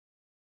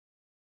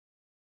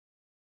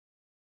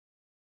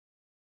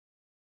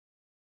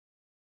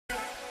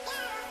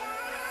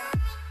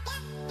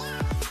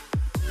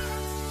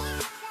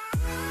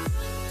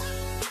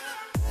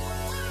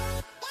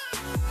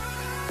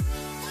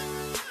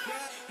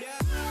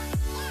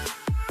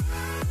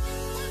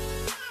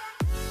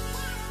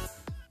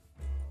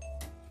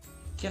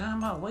Get out of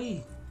my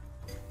way.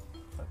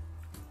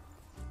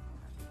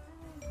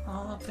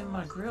 All up in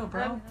my grill,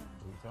 bro.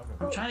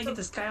 I'm trying to get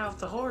this guy off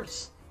the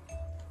horse.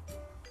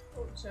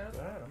 Oh, sure. Go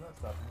ahead, I'm not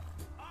stopping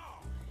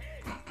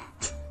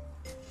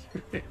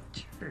You're a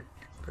jerk,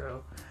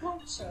 bro.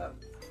 Watch up.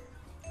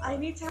 I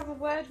need to have a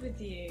word with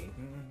you.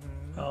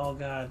 Oh,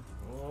 God.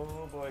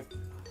 Oh, boy.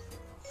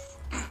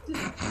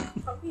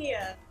 Come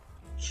here.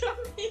 Come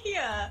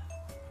here.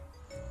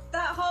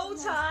 That whole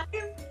time,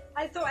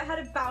 I thought I had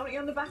a bounty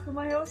on the back of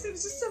my horse. It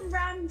was just some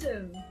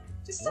random.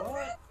 Just some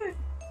What? random.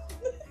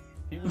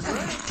 He was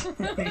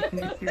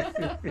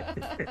right.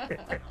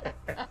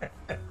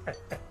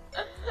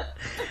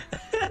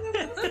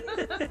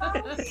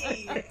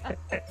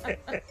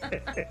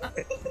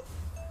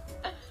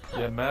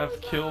 Yeah,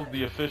 Mav killed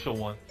the official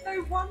one.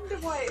 No wonder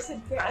why it's a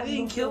bit. I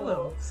didn't kill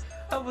him.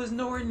 I was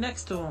nowhere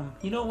next to him.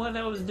 You know what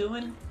I was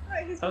doing?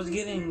 I was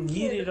getting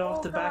yeeted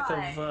off the back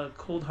of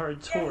Cold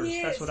Hard's horse.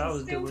 That's what I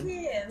was doing.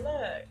 Here,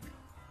 look.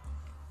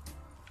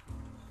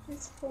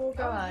 This poor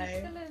guy. He's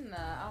still in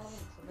there. I want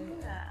to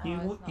leave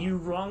it. You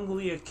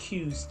wrongly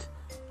accused.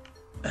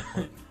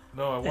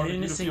 No, I wanted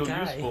you to feel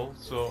guy. useful,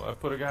 so I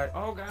put a guy.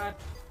 Oh, God.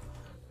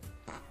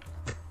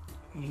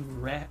 You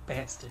rat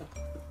bastard.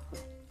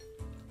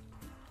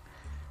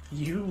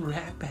 You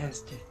rat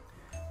bastard.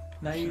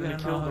 Now you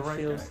gotta know how it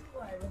feels.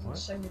 Well, it wasn't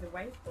showing me the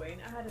waypoint.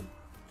 I had a.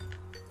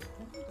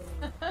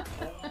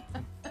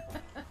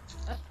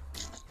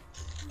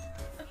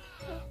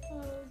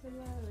 Oh, that's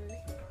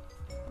hilarious.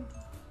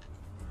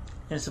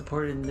 And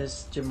supporting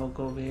this Jamoke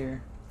over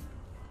here.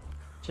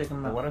 Check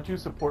him out. Why don't you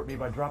support me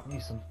by dropping me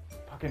some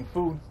fucking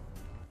food?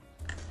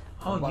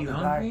 Oh, you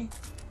hungry?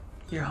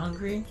 You're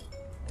hungry?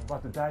 I'm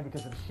about to die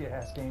because of the shit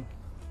ass game.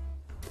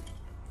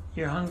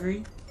 You're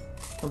hungry?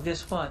 Well,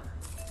 guess what?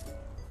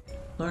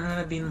 Learn how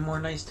to be more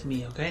nice to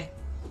me, okay?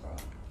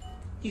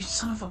 You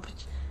son of a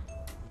bitch.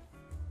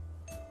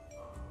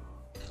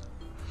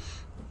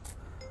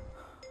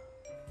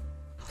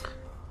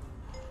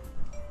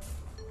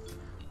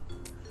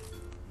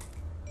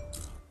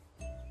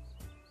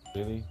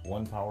 Really?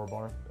 One power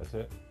bar? That's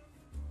it?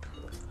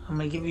 I'm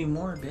gonna give you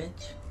more,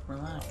 bitch.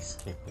 Relax.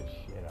 Kick the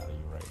shit out of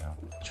you right now.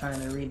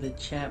 Trying to read the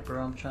chat,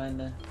 bro. I'm trying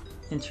to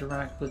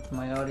interact with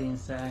my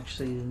audience that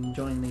actually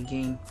enjoying the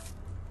game.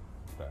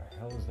 What the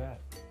hell is that?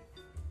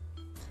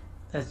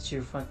 That's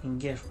your fucking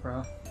gift,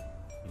 bro.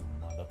 You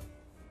mother.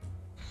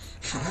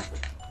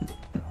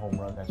 Home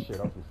run that shit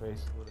off your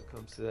face. When it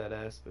comes to that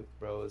aspect,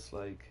 bro, it's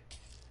like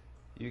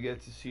you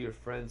get to see your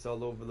friends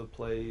all over the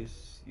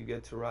place. You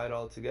get to ride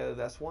all together.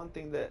 That's one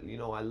thing that, you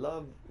know, I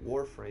love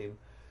Warframe,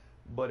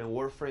 but in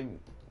Warframe,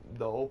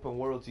 the open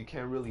worlds, you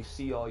can't really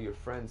see all your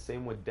friends.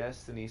 Same with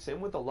Destiny. Same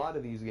with a lot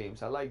of these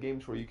games. I like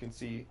games where you can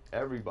see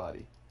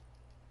everybody.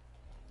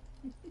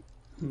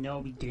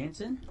 No, be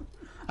dancing?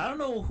 I don't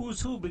know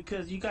who's who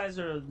because you guys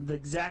are the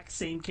exact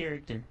same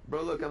character.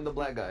 Bro, look, I'm the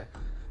black guy.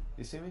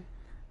 You see me?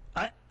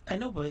 I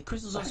know, but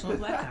Crystal's also a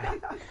black guy.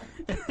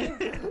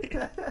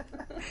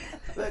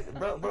 Look,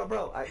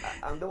 bro,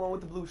 I'm the one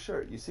with the blue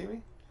shirt. You see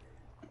me?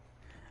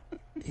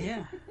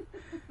 Yeah.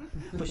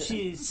 But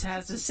she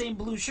has the same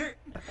blue shirt.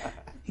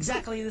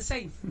 Exactly the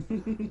same.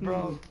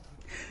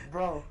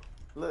 Bro,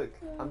 look,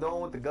 I'm the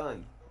one with the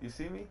gun. You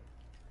see me?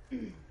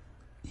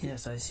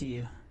 Yes, I see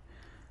you.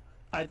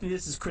 I think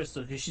this is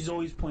Crystal because she's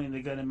always pointing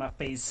the gun in my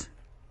face.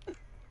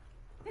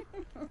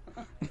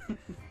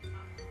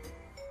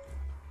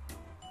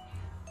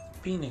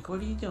 Phoenix, what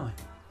are you doing?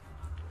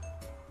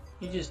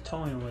 You're just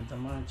toying with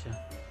them, aren't you?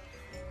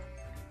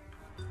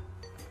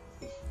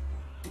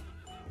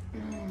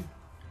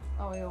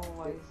 Oh, he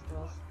always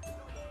does.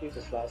 He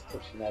just likes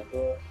touching that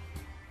butt.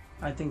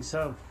 I think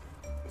so.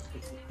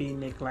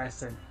 Phoenix likes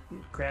to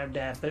grab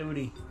that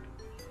booty.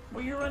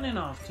 Where you running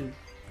off to?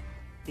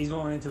 He's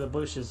going into the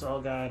bushes. Oh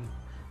God.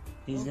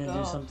 He's gonna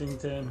do something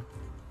to.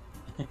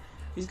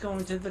 He's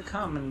going to the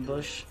common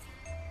bush.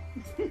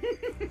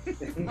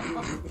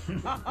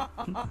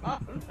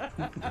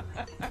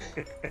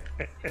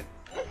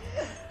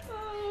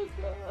 Oh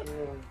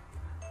God.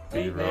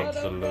 He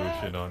rubs the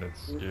lotion on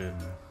its skin.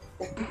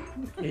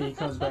 Here he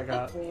comes back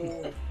out.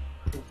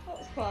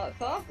 That's quite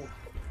fast.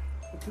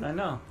 I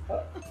know.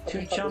 Two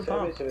This jump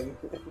up.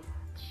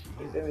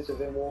 image of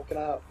him walking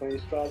out when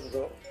his trousers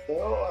up.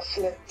 Oh, I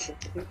slipped.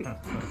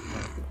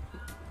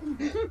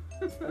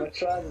 My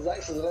trousers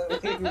actually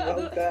let me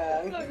roll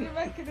down. Look, you're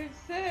making him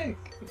sick.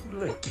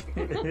 Look.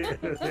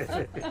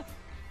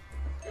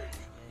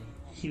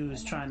 He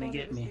was trying to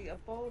get me. A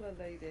bowler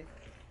lady.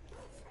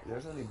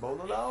 There's any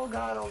bolo? Oh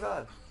God, oh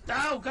God.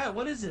 Oh God,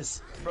 what is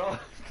this? Bro.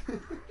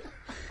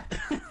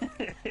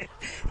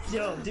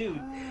 Yo,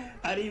 dude,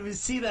 I didn't even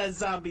see that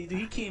zombie. Dude,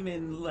 he came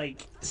in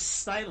like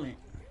silent.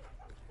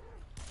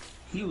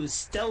 He was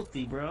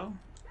stealthy, bro.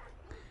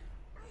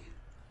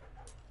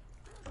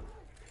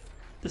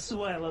 This is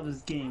why I love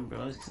this game,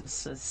 bro.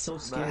 It's so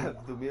scary. Man,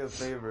 do me a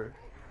favor.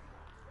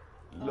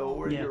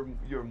 Lower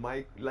your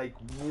mic like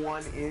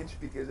 1 inch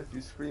because if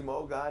you scream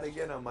 "Oh God"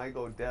 again, I might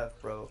go deaf,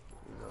 bro.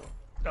 You know.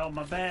 Oh,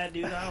 my bad,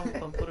 dude.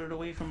 I'll put it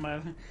away from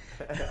my...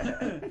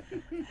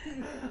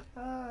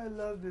 I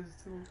love this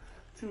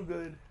too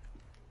good.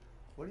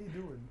 What are you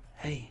doing?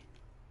 Hey,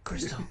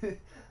 Crystal.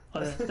 Oh,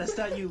 that's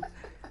not you.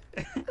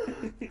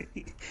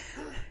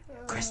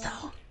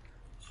 Crystal.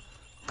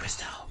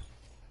 Crystal.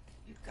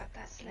 You've got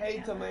that Hey,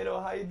 sledgehammer. Tomato,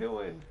 how you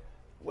doing?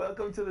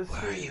 Welcome to the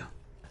stream. Where are you?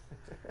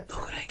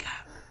 Look what I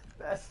got.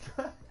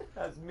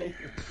 That's me.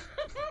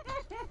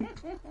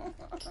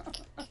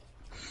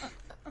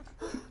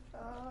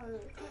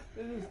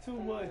 This is too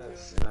much.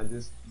 Yes, and I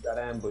just got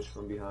ambushed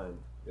from behind.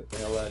 Get the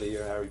hell out of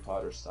here, Harry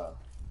Potter style.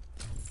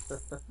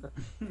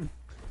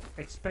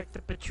 Expect the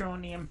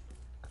petroleum.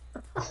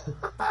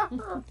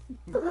 Oh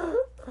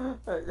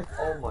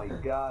my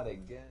god,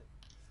 again.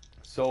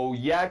 So,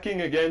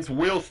 yakking against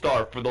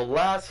Wheelstar for the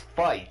last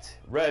fight.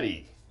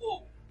 Ready.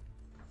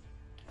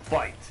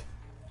 Fight.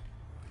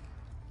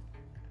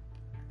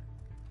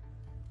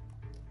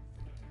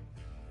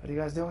 What are you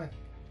guys doing?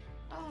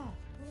 Oh,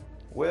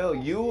 Will,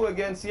 you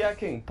against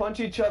yakking. Punch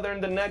each other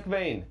in the neck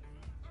vein.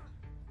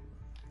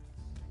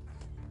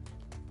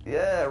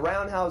 Yeah,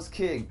 roundhouse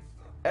kick.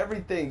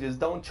 Everything, just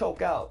don't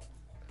choke out.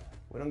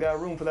 We don't got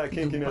room for that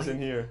kinkiness in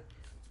here.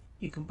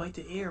 You can bite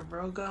the ear,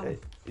 bro. Go. Hey,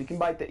 you can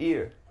bite the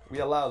ear. We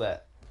allow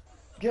that.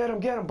 Get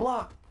him,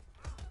 block.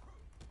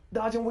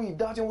 Dodge and weave,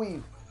 dodge and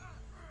weave.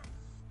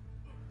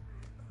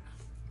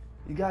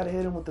 You gotta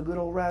hit him with the good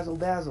old razzle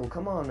dazzle.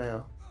 Come on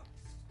now.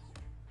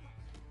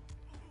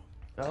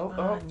 Come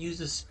on, use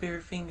the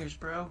spirit fingers,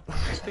 bro.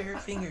 Spirit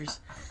fingers.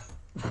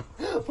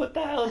 What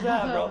the hell is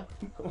that, bro?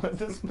 What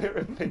the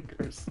spirit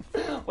fingers?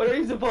 What are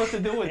you supposed to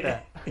do with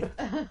that?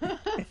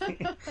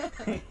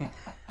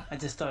 I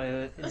just thought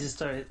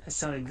it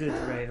sounded good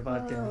right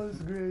about That them. was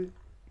great.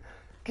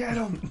 Get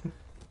him!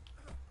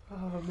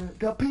 Oh man,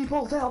 the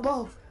people's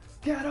elbow.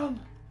 Get him!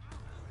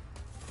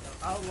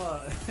 I'll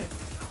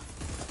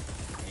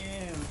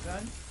damn,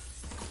 son.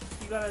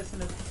 You got us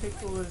in a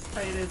pickle as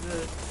tight as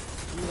a...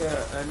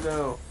 Yeah, I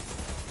know.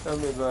 Tell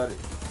me about it.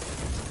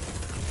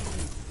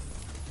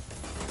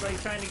 It's like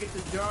trying to get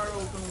the jar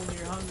open when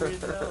you're hungry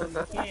as hell and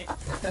you can't.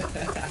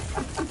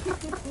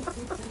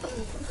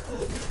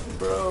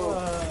 Bro,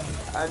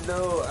 I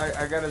know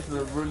I got us in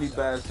a really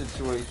bad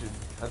situation.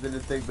 I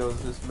didn't think there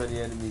was this many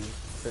enemies.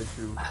 That's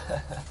true.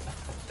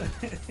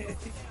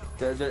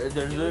 There's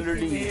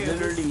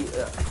literally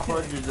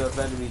hundreds of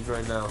enemies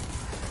right now.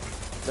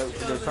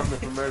 They're coming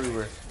from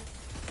everywhere.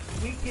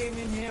 We came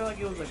in here like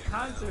it was a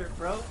concert,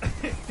 bro.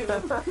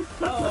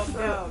 Oh, I'm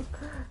down.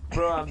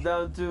 Bro, I'm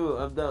down too.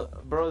 I'm down.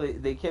 Bro,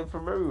 they came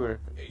from everywhere.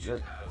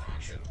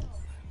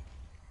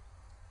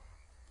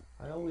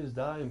 I always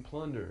die in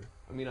plunder.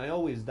 I mean, I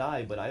always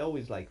die, but I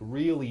always like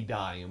really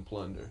die in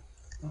plunder.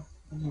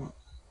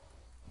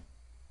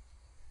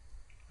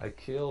 I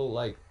kill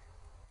like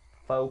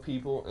 5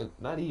 people and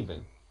not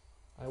even.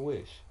 I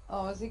wish.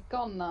 oh, is he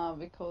gone now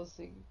because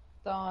he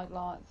died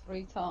like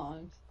 3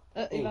 times?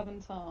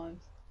 11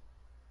 times.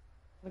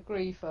 The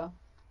griefer.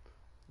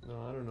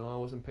 No, I don't know. I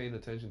wasn't paying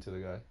attention to the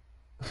guy.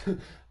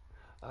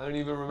 I don't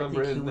even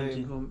remember his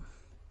name.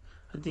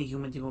 I think you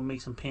went to go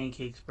make some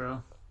pancakes,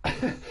 bro.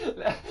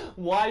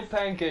 Why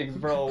pancakes,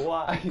 bro?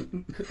 Why?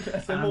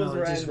 That's the I don't most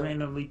know, it just random.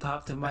 randomly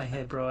popped in my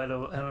head, bro. I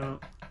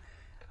don't.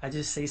 I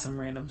just say some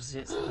random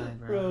shit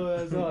sometimes, bro. Bro,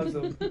 that's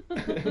awesome.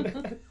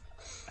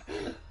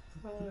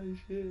 Oh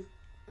shit.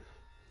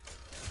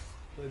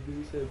 My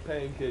dude said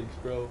pancakes,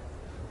 bro.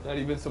 Not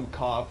even some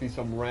coffee,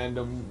 some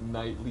random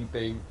nightly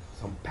thing.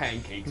 Some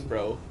pancakes,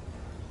 bro.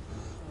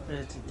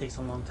 It takes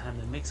a long time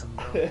to mix them,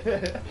 bro.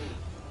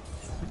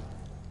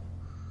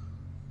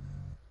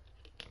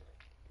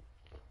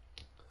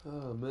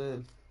 Oh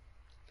man.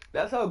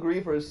 That's how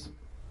griefers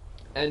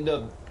end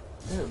up.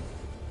 Damn.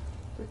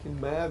 Freaking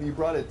Mav, you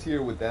brought a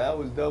tear with that. That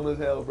was dumb as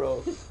hell,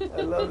 bro.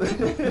 I love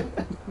it.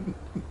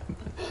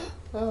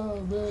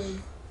 Oh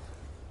man.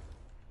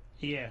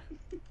 Yeah.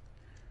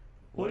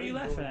 What are you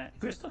laughing at,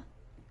 Crystal?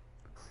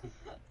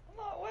 I'm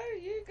like, where are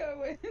you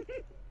going?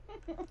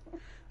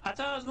 I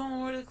thought I was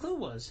going where the clue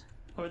was,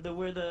 or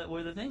where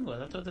the thing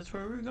was. I thought that's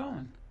where we were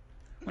going.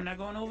 We're not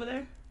going over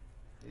there.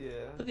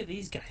 Yeah. Look at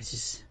these guys.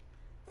 Just.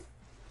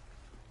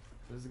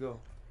 Let's go.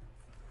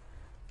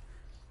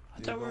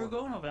 I thought we were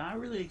going over. I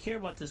really care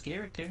about this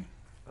character.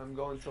 I'm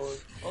going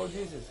towards. Oh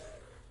Jesus.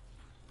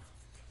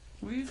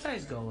 Where you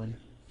guys going?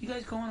 You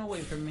guys going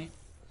away from me?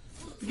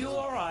 You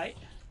all right?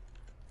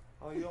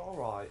 Oh, you all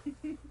right?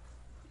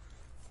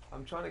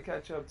 I'm trying to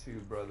catch up to you,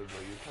 brother,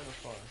 but you're kind of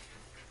far.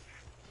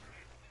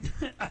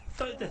 I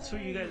thought that's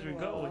where you guys were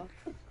going.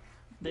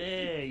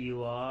 There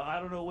you are. I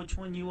don't know which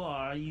one you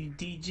are. Are you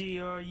DG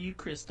or are you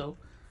Crystal?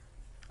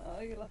 Oh,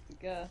 you'll have to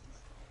guess.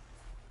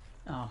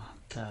 Oh,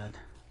 God.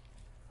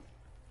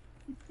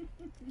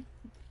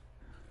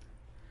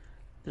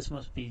 This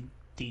must be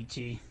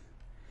DG.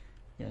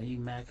 Yeah, you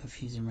mad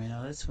confusing right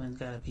now. This one's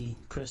gotta be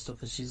Crystal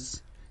because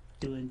she's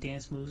doing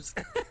dance moves.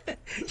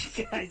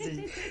 you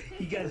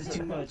guys are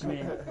too much,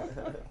 man.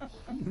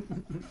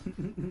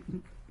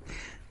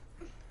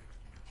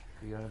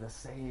 We are the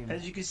same.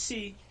 As you can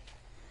see,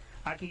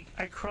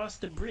 I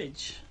crossed the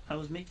bridge. I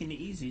was making it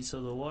easy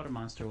so the water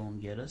monster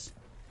won't get us.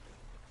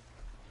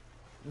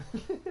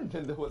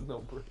 Then there was no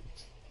bridge.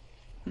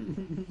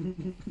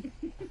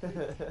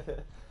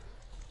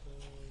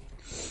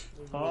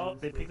 Oh,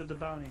 they picked up the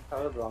bounty.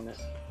 Over on this.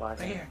 Right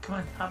here, come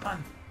on, hop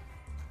on.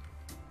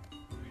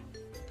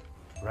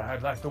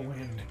 Ride like the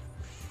wind.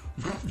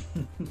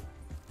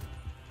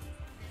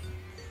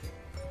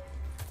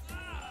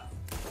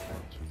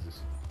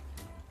 Jesus.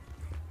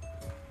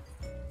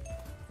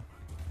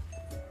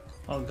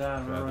 Oh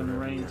god, we're running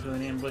right into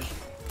an ambush.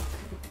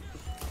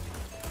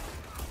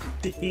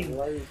 Dave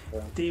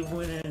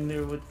went in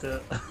there with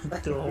the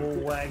the whole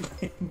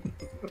wagon.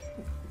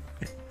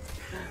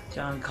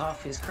 John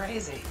Coffey is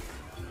crazy.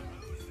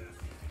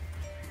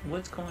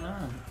 What's going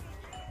on?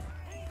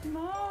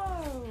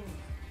 No!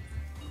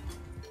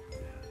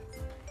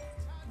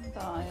 I'm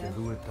dying.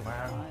 Do it,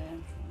 man.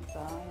 I'm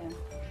dying.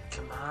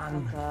 Come I'm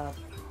on. dead.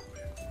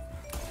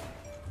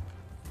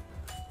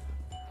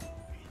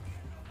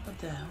 What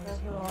the hell is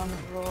going Everyone on?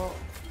 brought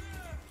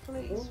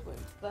police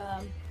with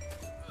them.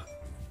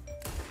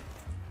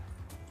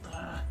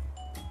 Ah.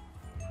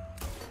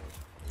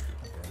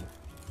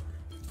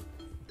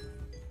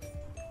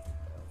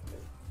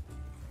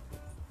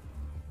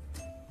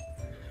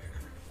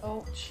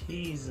 Oh,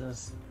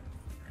 Jesus.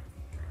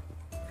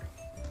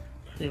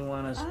 They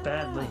want us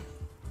badly.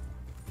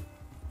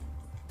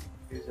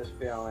 Who's just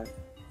behind?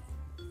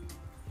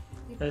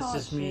 you That's can't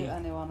just shoot me.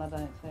 anyone, I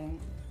don't think.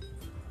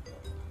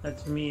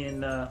 That's me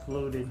and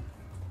Loaded.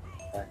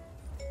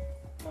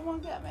 Someone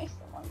get me,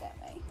 someone get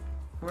me.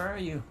 Where are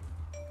you?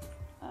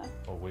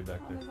 Oh, way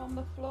back I there. was on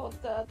the floor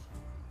dead.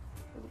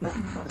 There's a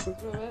bit crossed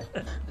through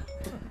it.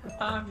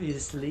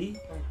 Obviously.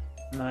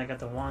 No, I got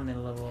the wand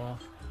and level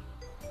off.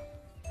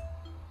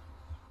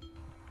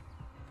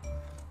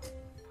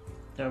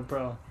 Yo,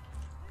 bro.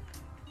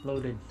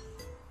 Loaded.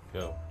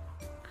 Go.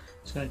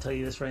 Just gonna tell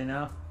you this right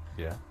now.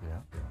 Yeah.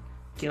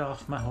 Get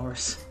off my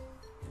horse.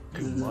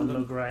 Because it doesn't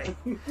look right.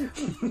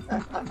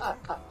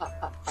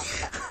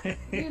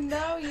 You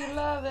know you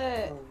love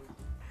it.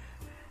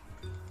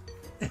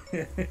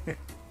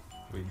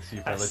 We can see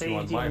if I I let you saved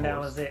on you my and that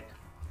horse. was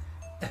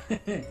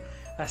it.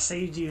 I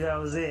saved you, that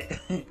was it.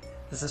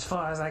 That's as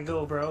far as I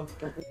go, bro.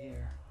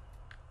 Here.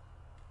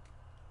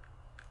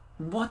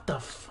 What the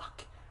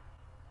fuck?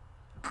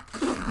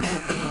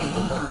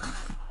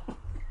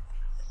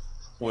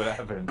 What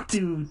happened?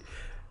 Dude.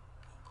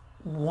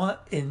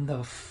 What in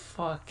the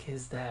fuck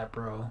is that,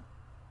 bro?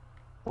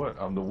 What?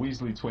 I'm the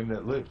Weasley twin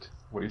that lived.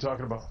 What are you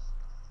talking about?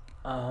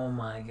 Oh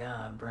my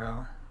god,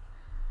 bro.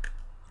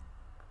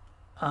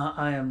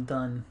 I am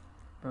done.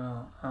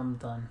 Bro, I'm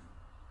done.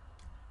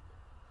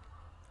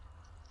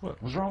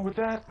 What was wrong with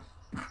that?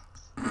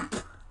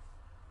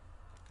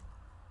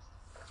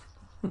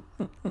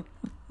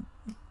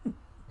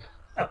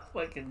 I'm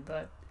fucking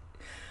done.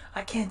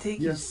 I can't take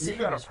you serious,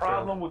 You got a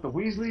problem bro. with the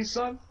Weasleys,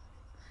 son?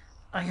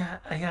 I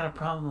got a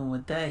problem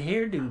with that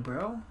hairdo,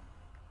 bro.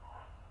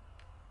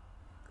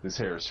 This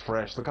hair is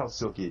fresh. Look how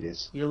silky it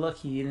is. You're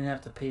lucky you didn't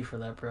have to pay for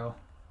that, bro.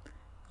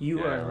 You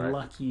Yeah, are right.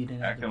 lucky you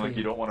didn't have to Acting pay. like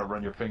you don't want to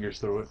run your fingers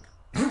through it.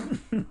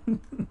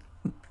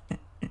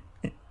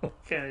 What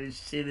kind of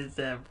shit is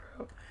that,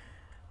 bro?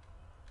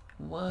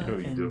 What You know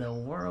you in do. the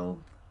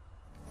world?